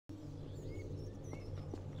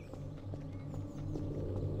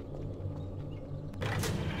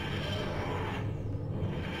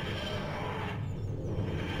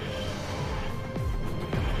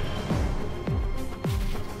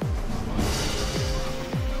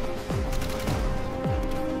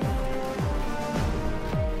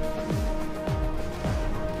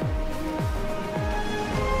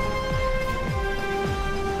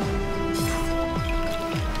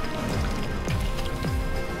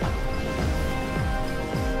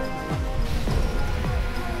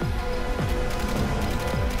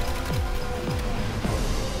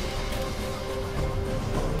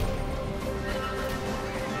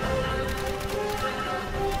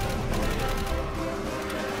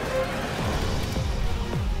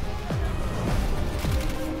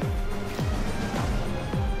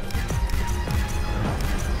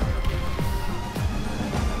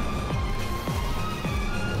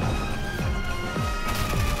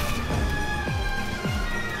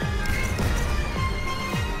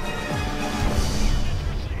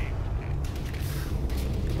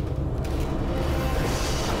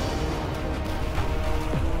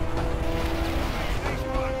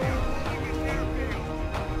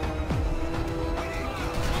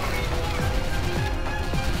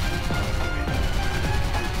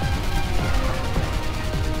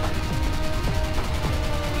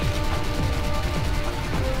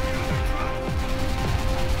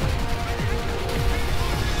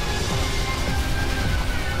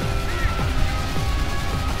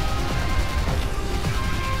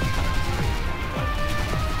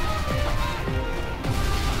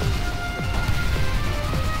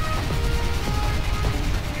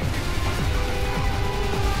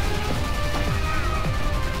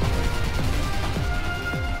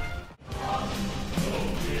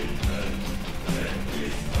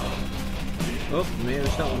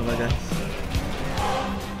shot one of our guys.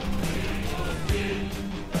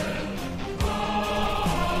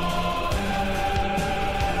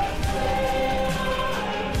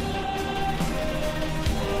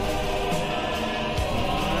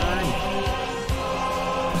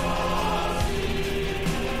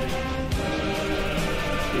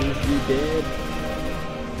 Is he dead?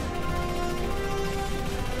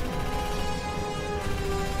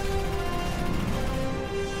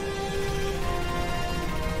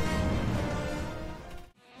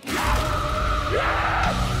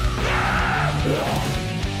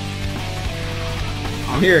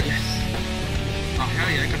 I'm here. Yes. Oh hell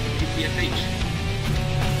yeah, I got the PPFH.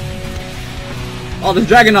 Oh, the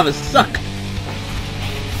dragon novels suck.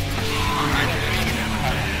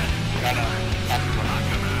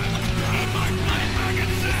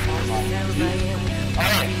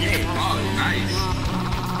 Oh, nice.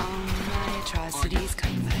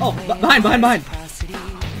 Oh, behind.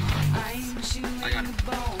 I got it.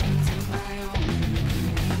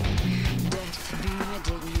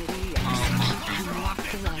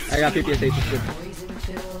 I got PPSH, it's good.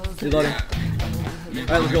 Reloading.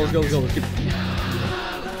 Alright, let's go. Let's keep...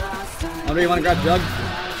 Andre, you wanna grab Jug?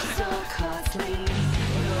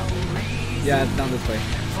 Yeah, it's down this way.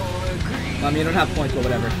 I mean, you don't have points, but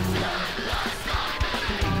whatever.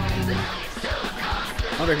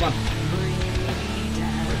 Andre, come on.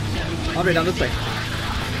 Andre, down this way.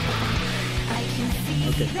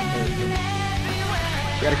 Okay.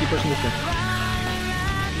 We gotta keep pushing this way.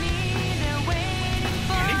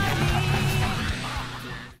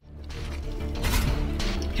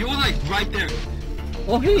 He was like right there.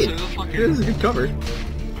 Oh hey! So fucking... This is a good cover.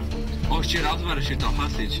 Oh shit, I was about to shoot the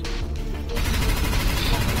hostage.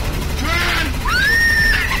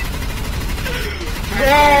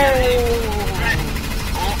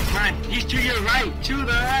 Oh man, he's to your right, to the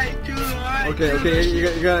right. Okay,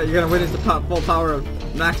 you're gonna witness the full power of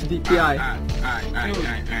max DPI.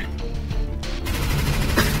 Alright.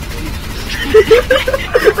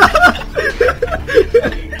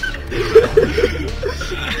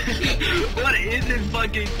 What is this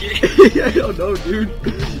fucking game? I don't know, dude.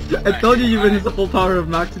 I told you witness the full power of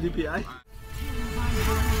max DPI.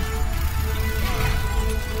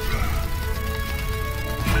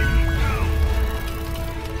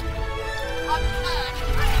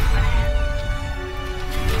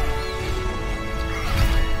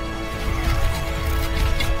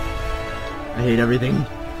 I hate everything.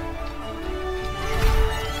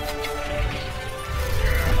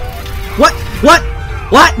 What?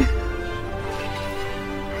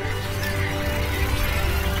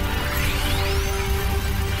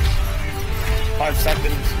 5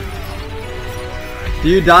 seconds. Do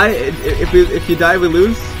you die? If you die, we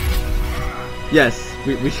lose? Yes,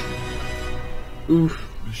 we oof.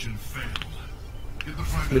 Mission failed.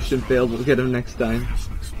 Mission failed, we'll get him next time.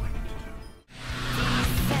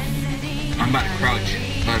 I'm about to crouch,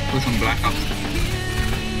 but put some black ops.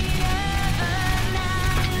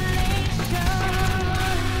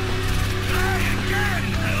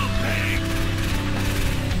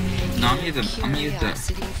 No, I'm gonna use the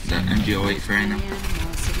MG08 for right now.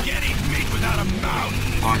 Getting meat without a mouth.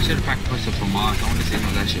 Oh, I should have packed push-up for Mars. I want to see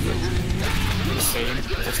how that shit looks. The same,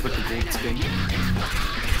 just with the gold skin.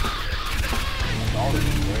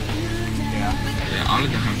 Yeah, all of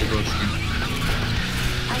them have the gold skin.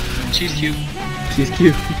 She's cute. She's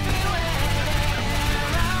cute.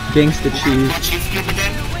 Gangsta cheese. She's cute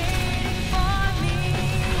again?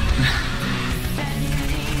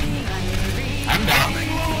 I'm down.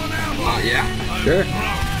 Oh, yeah? Sure.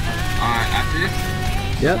 Alright, after this?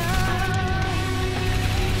 Yep.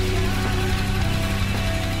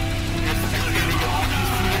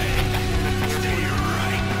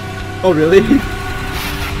 Oh, really?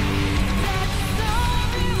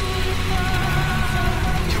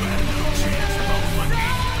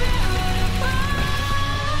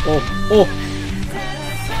 Oh.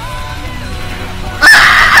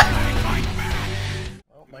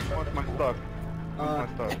 Oh my god, my stuff.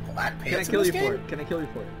 Can I kill you for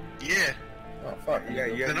it? Yeah. Oh fuck.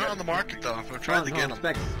 They're not on the market though. I'm trying to get them.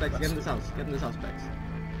 Specs, get in this house. Get in this house, Specs.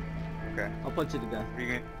 Okay. I'll punch you to death.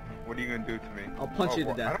 What are you gonna do to me? I'll punch you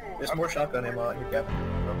to death. There's more shotgun ammo out here, Gavin.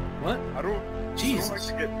 What? I don't Jesus. like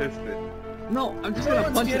to get fisted. No, I'm just No gonna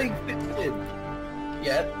one's punch getting you. fisted.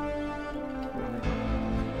 Yet.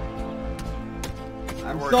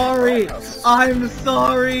 I'm sorry. I'm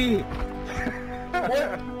sorry.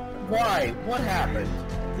 What? Why? What happened?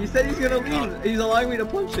 He said he's gonna leave. He's allowing me to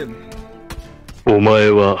punch him. お前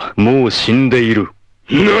はもう死んでいる。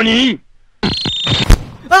何?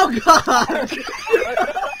 Oh God!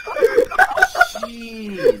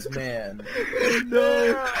 Jeez, man.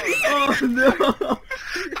 No! Oh no!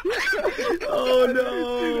 Oh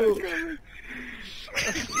no!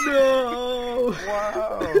 No!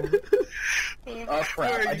 Wow. Oh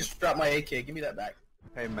crap, I just dropped my AK. Give me that back.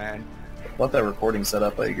 Hey man, Let that recording set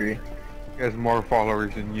up, I agree. he has more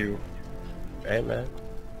followers than you. Hey man.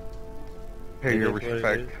 Pay your It is what it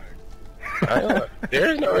respect. is. I don't,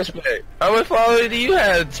 there is no respect. How much followers do you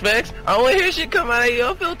have, Specs? I want to hear shit come out of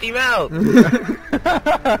your filthy mouth.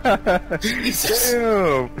 Jesus.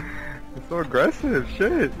 Damn! It's so aggressive,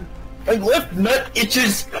 shit. My left nut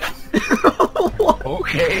itches.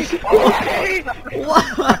 Okay. Okay.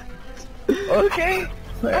 What? Okay.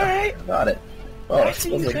 Alright. Got it. Oh, it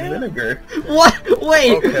smells like vinegar. What?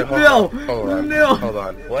 Wait! Okay, hold No! on. Hold on. No! Hold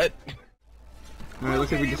on. What? Alright, let's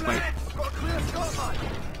see if we just fight.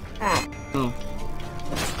 Oh.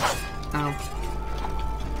 Ow.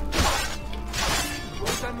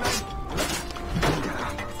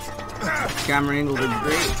 Camera angles are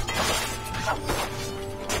great.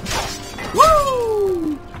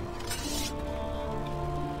 Woo!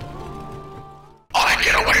 I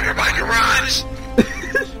get away from my garage!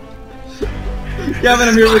 Gavin,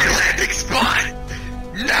 I'm here with My landing spot!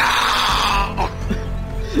 No!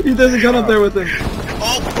 you. He doesn't come up there with him.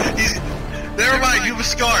 Oh, he's... Never mind, you have a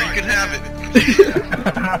scar, you can have it.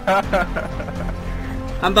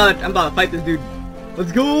 I'm about to fight this dude.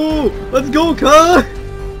 Let's go! Let's go, cuz! Oh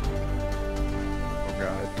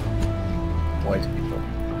god. White people.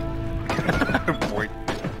 Boy.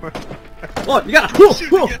 Oh, you gotta.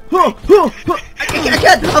 I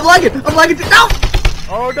can't! I'm lagging! I'm lagging! No!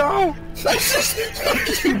 Oh no!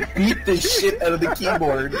 You beat the shit out of the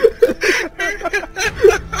keyboard.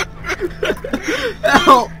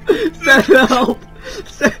 Help! Send help!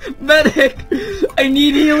 Medic! I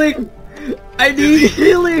need healing! I need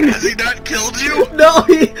healing! Has he not killed you? No!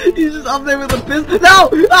 He's just up there with a pistol. No!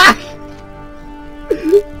 Ah!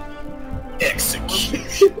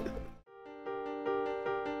 Execution.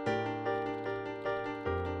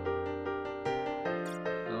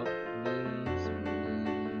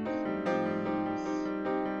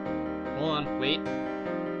 Hold on, wait.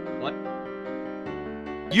 What?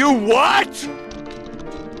 You what?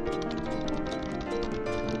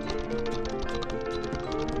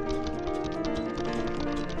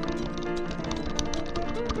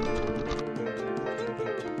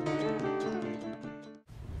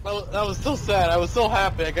 That was so sad. I was so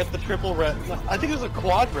happy. I got the triple red. I think it was a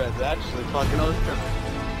quad red, actually. Fucking. No, it's triple.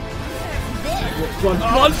 Run, Oh,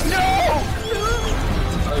 run! no!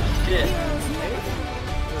 Oh shit.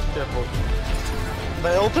 It was triple.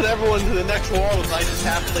 I ulted everyone to the next world and I just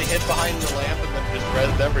happily hid behind the lamp and then just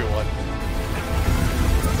rezzed everyone.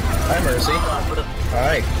 Hi, Mercy.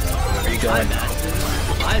 Hi. Where are you going?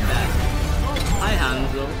 Hi, Matt. Hi,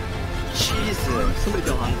 Hanzo. Jesus. Somebody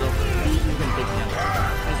kill Hanzo. He's gonna take him.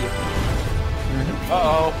 Thank you.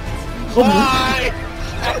 Uh-oh. Oh, Bye!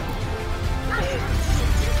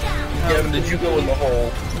 Gavin, did you go in the hole?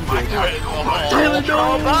 Tyler,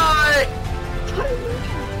 no! Bye!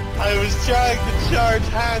 I was trying to charge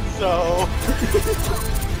Hanzo.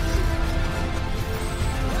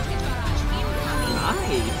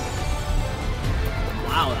 Nice.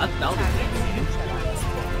 Wow, that was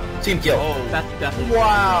a Team kill. Oh, that's definitely.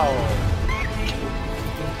 Wow.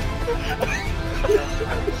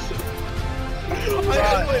 I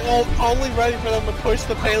had my ult only ready for them to push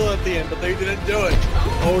the payload at the end, but they didn't do it.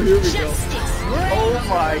 Oh, here we go. Oh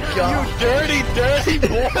my god. You dirty, dirty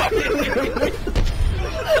boy!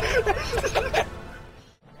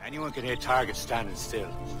 Anyone can hit targets standing still.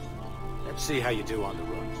 Let's see how you do on the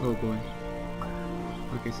run. Oh boy.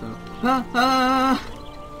 Okay, so.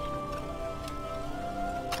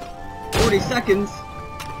 40 seconds.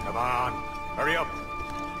 Come on, hurry up.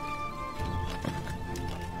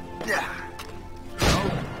 Yeah.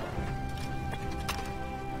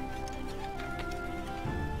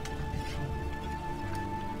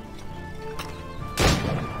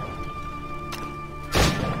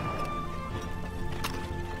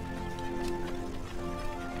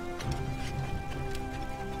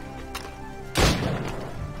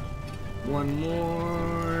 One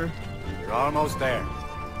more. You're almost there.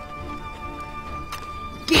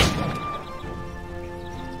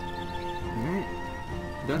 Alright.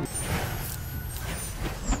 Done.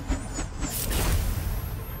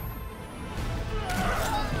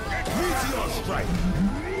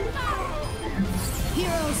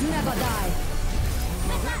 Heroes never die.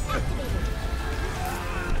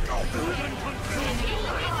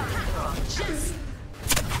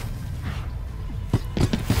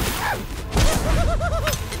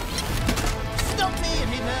 Stop me if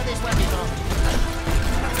you know this weapon.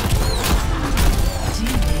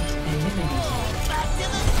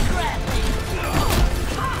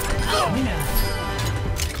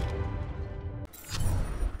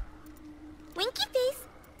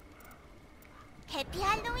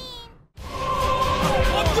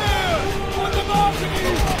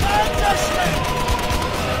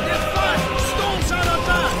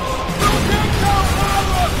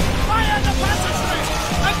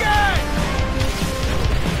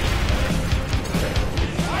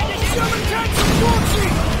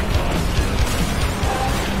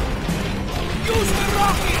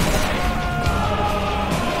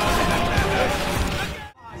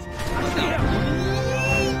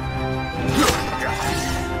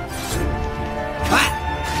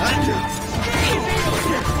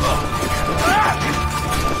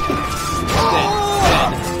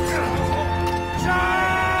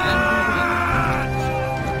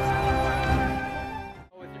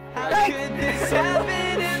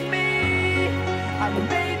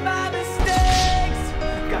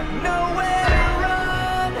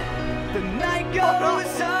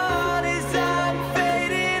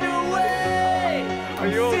 Are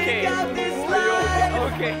you okay?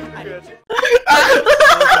 Okay, good. Okay,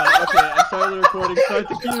 I started the recording. Start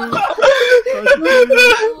the cue.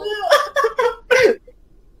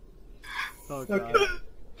 Oh god.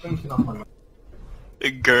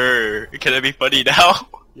 Grr. Can I be funny now?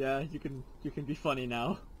 Yeah, you can be funny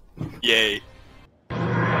now. Yay.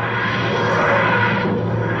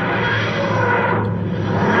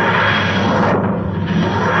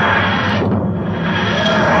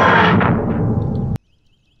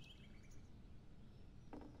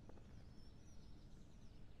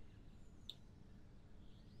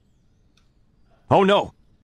 Oh no!